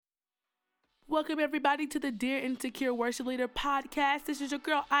Welcome everybody to the Dear Insecure Worship Leader podcast. This is your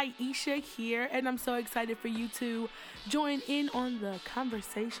girl Aisha here, and I'm so excited for you to join in on the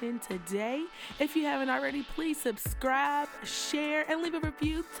conversation today. If you haven't already, please subscribe, share, and leave a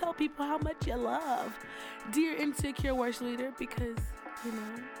review. Tell people how much you love Dear Insecure Worship Leader because,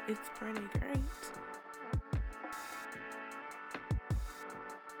 it's pretty great.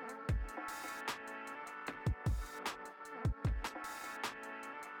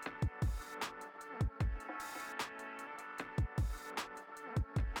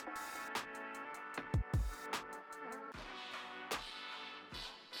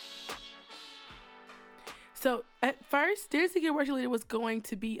 So at first, Dear Insecure Worship Leader was going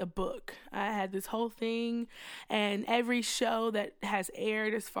to be a book. I had this whole thing, and every show that has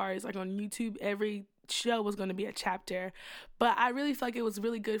aired as far as like on YouTube, every show was going to be a chapter. But I really feel like it was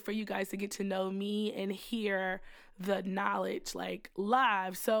really good for you guys to get to know me and hear the knowledge like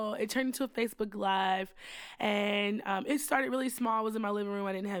live. So it turned into a Facebook Live, and it started really small. I was in my living room.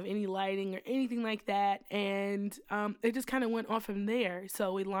 I didn't have any lighting or anything like that, and it just kind of went on from there.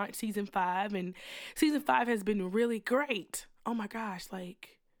 So we launched season 5, and season 5 has been really great. Oh my gosh,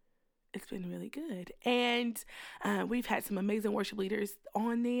 it's been really good. And we've had some amazing worship leaders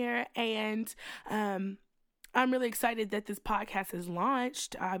on there. And I'm really excited that this podcast is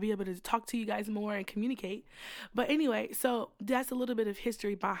launched. I'll be able to talk to you guys more and communicate. But anyway, so that's a little bit of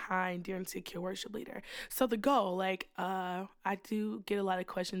history behind Dear Insecure Worship Leader. So the goal, I do get a lot of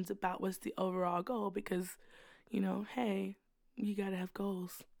questions about what's the overall goal because, hey, you got to have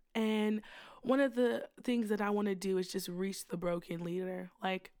goals. And one of the things that I want to do is just reach the broken leader.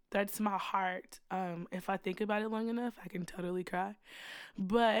 That's my heart. If I think about it long enough, I can totally cry.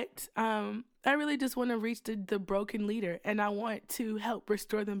 But I really just want to reach the broken leader, and I want to help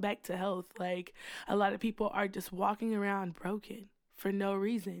restore them back to health. A lot of people are just walking around broken for no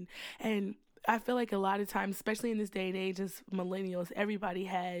reason. And I feel like a lot of times, especially in this day and age as millennials, everybody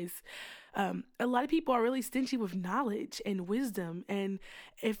has, a lot of people are really stingy with knowledge and wisdom. And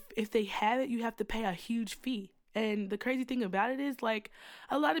if they have it, you have to pay a huge fee. And the crazy thing about it is,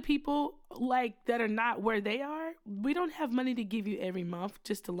 a lot of people, that are not where they are, we don't have money to give you every month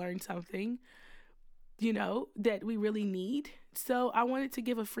just to learn something, that we really need. So I wanted to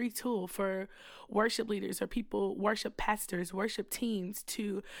give a free tool for worship leaders or people, worship pastors, worship teams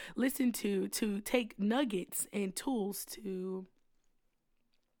to listen to take nuggets and tools to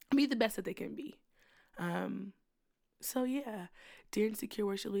be the best that they can be. So yeah, Dear Insecure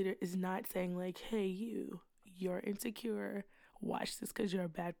Worship Leader is not saying hey, you're insecure, watch this because you're a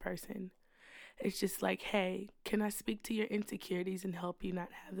bad person. It's just hey, can I speak to your insecurities and help you not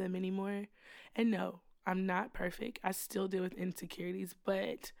have them anymore? And no, I'm not perfect. I still deal with insecurities,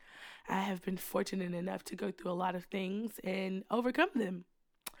 but I have been fortunate enough to go through a lot of things and overcome them.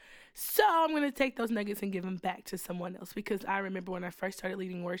 So I'm going to take those nuggets and give them back to someone else, because I remember when I first started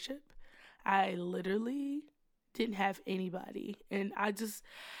leading worship, I literally didn't have anybody, and I just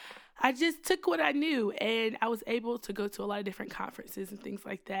took what I knew, and I was able to go to a lot of different conferences and things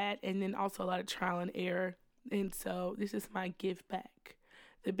like that, and then also a lot of trial and error. And so this is my give back.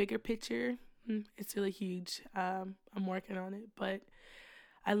 The bigger picture, it's really huge. I'm working on it, but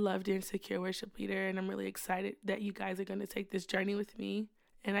I love Dear Insecure Worship Leader, and I'm really excited that you guys are going to take this journey with me,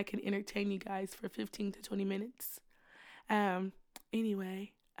 and I can entertain you guys for 15 to 20 minutes.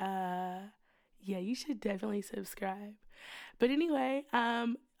 Anyway, yeah, you should definitely subscribe. But anyway,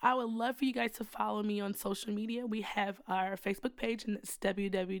 I would love for you guys to follow me on social media. We have our Facebook page, and that's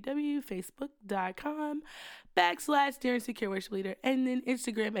www.facebook.com/Dear Insecure Worship Leader, and then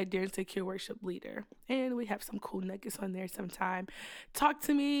Instagram at Dear Insecure Worship Leader. And we have some cool nuggets on there sometime. Talk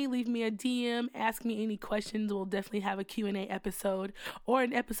to me, leave me a DM, ask me any questions. We'll definitely have a Q&A episode or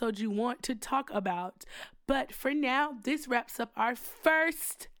an episode you want to talk about. But for now, this wraps up our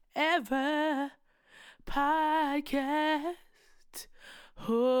first ever podcast.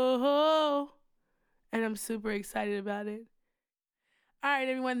 Oh, and I'm super excited about it. All right,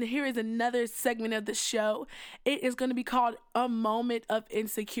 everyone, here is another segment of the show. It is going to be called A Moment of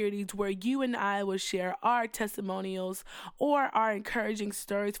Insecurities, where you and I will share our testimonials or our encouraging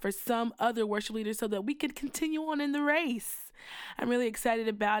stories for some other worship leaders so that we can continue on in the race. I'm really excited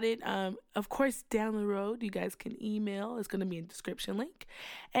about it. Of course, down the road, you guys can email. It's going to be in the description link.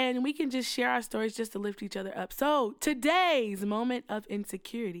 And we can just share our stories just to lift each other up. So today's moment of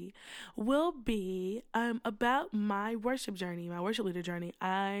insecurity will be about my worship journey, my worship leader journey.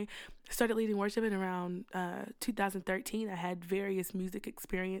 I started leading worship in around 2013. I had various music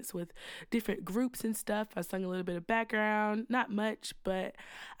experience with different groups and stuff. I sung a little bit of background, not much, but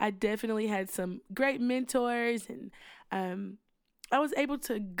I definitely had some great mentors, and I was able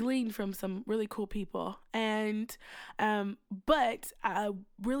to glean from some really cool people, and but I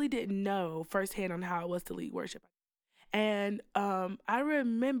really didn't know firsthand on how it was to lead worship. And I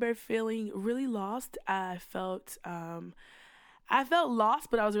remember feeling really lost. I felt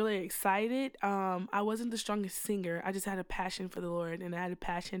lost, but I was really excited. I wasn't the strongest singer. I just had a passion for the Lord, and I had a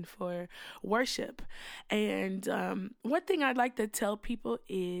passion for worship. And one thing I'd like to tell people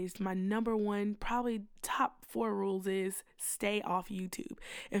is my number one, probably top 4 rules is stay off YouTube.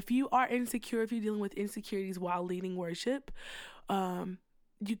 If you are insecure, if you're dealing with insecurities while leading worship,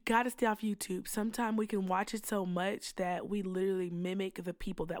 you got to stay off YouTube. Sometimes we can watch it so much that we literally mimic the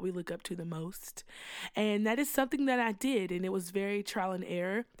people that we look up to the most. And that is something that I did, and it was very trial and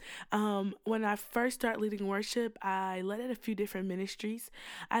error. When I first started leading worship, I led at a few different ministries.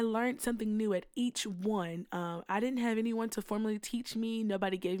 I learned something new at each one. I didn't have anyone to formally teach me.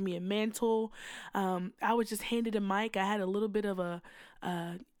 Nobody gave me a mantle. I was just handed a mic. I had a little bit of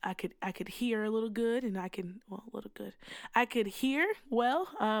I could hear a little good, and I could hear well.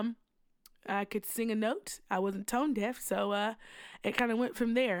 I could sing a note. I wasn't tone deaf, so it kind of went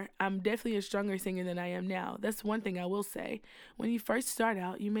from there. I'm definitely a stronger singer than I am now. That's one thing I will say. When you first start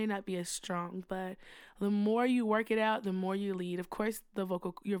out, you may not be as strong, but the more you work it out, the more you lead. Of course,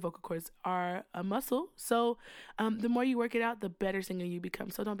 your vocal cords are a muscle, so the more you work it out, the better singer you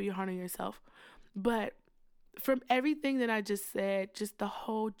become. So don't be hard on yourself. But from everything that I just said, just the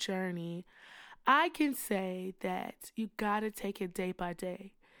whole journey, I can say that you gotta take it day by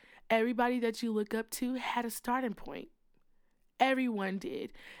day. Everybody that you look up to had a starting point. Everyone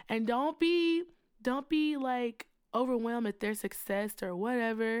did. And don't be like overwhelmed at their success or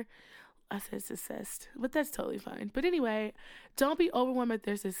whatever. I said success, but that's totally fine. But anyway, don't be overwhelmed at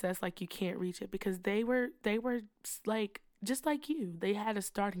their success like you can't reach it, because they were like just like you. They had a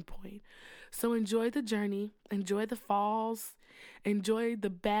starting point. So enjoy the journey, enjoy the falls, enjoy the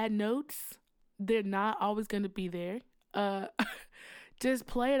bad notes. They're not always going to be there. Just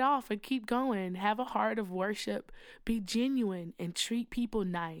play it off and keep going. Have a heart of worship. Be genuine and treat people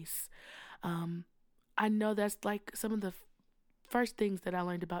nice. I know that's like some of the first things that I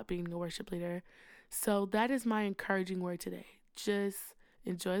learned about being a worship leader. So that is my encouraging word today. Just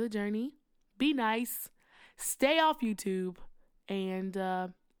enjoy the journey. Be nice. Stay off YouTube. And,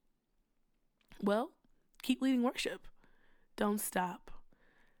 keep leading worship. Don't stop.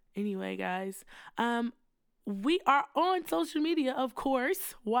 Anyway, guys, we are on social media, of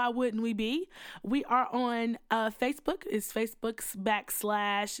course. Why wouldn't we be? We are on Facebook. It's Facebook's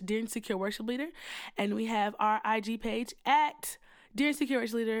 / Dear Insecure Worship Leader. And we have our IG page at Dear Insecure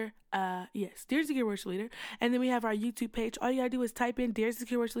Worship Leader. Dear Insecure Worship Leader. And then we have our YouTube page. All you gotta do is type in Dear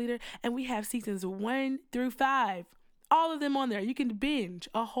Insecure Worship Leader. And we have seasons 1 through 5. All of them on there. You can binge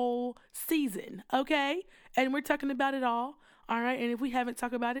a whole season, okay? And we're talking about it all. All right, and if we haven't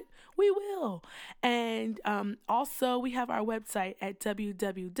talked about it, we will. And also, we have our website at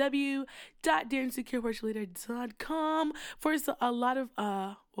www.dearinsecureworshipleader.com for a lot of,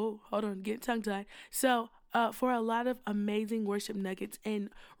 getting tongue-tied. So, for a lot of amazing worship nuggets and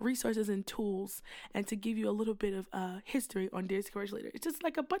resources and tools, and to give you a little bit of history on Dear Insecure Worship Leader. It's just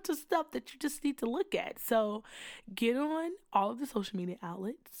like a bunch of stuff that you just need to look at. So, get on all of the social media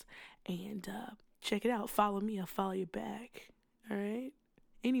outlets and check it out. Follow me. I'll follow you back. All right.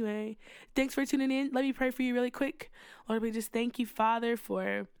 Anyway, thanks for tuning in. Let me pray for you really quick. Lord, we just thank you, Father,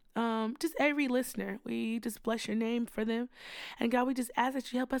 for just every listener. We just bless your name for them. And God, we just ask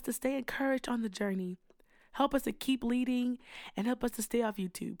that you help us to stay encouraged on the journey. Help us to keep leading and help us to stay off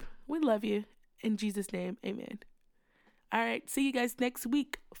YouTube. We love you. In Jesus' name, amen. All right. See you guys next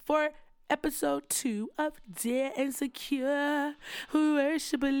week for episode 2 of Dear Insecure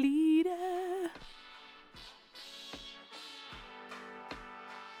Worship Leader.